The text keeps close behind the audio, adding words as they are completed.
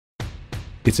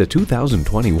It's a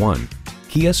 2021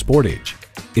 Kia Sportage.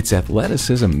 Its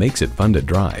athleticism makes it fun to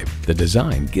drive. The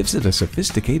design gives it a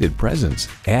sophisticated presence.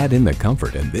 Add in the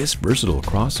comfort and this versatile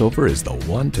crossover is the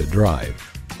one to drive.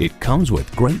 It comes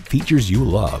with great features you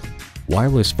love: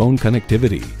 wireless phone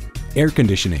connectivity, air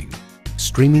conditioning,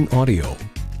 streaming audio,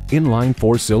 inline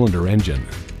 4-cylinder engine,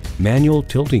 manual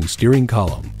tilting steering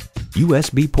column,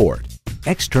 USB port,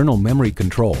 external memory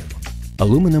control,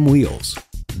 aluminum wheels,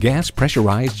 gas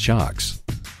pressurized shocks,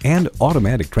 and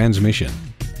automatic transmission.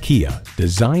 Kia,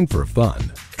 designed for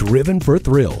fun, driven for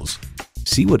thrills.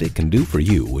 See what it can do for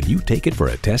you when you take it for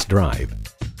a test drive.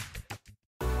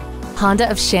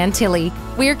 Honda of Chantilly.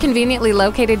 We're conveniently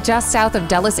located just south of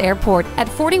Dulles Airport at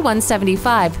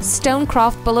 4175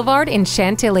 Stonecroft Boulevard in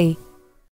Chantilly.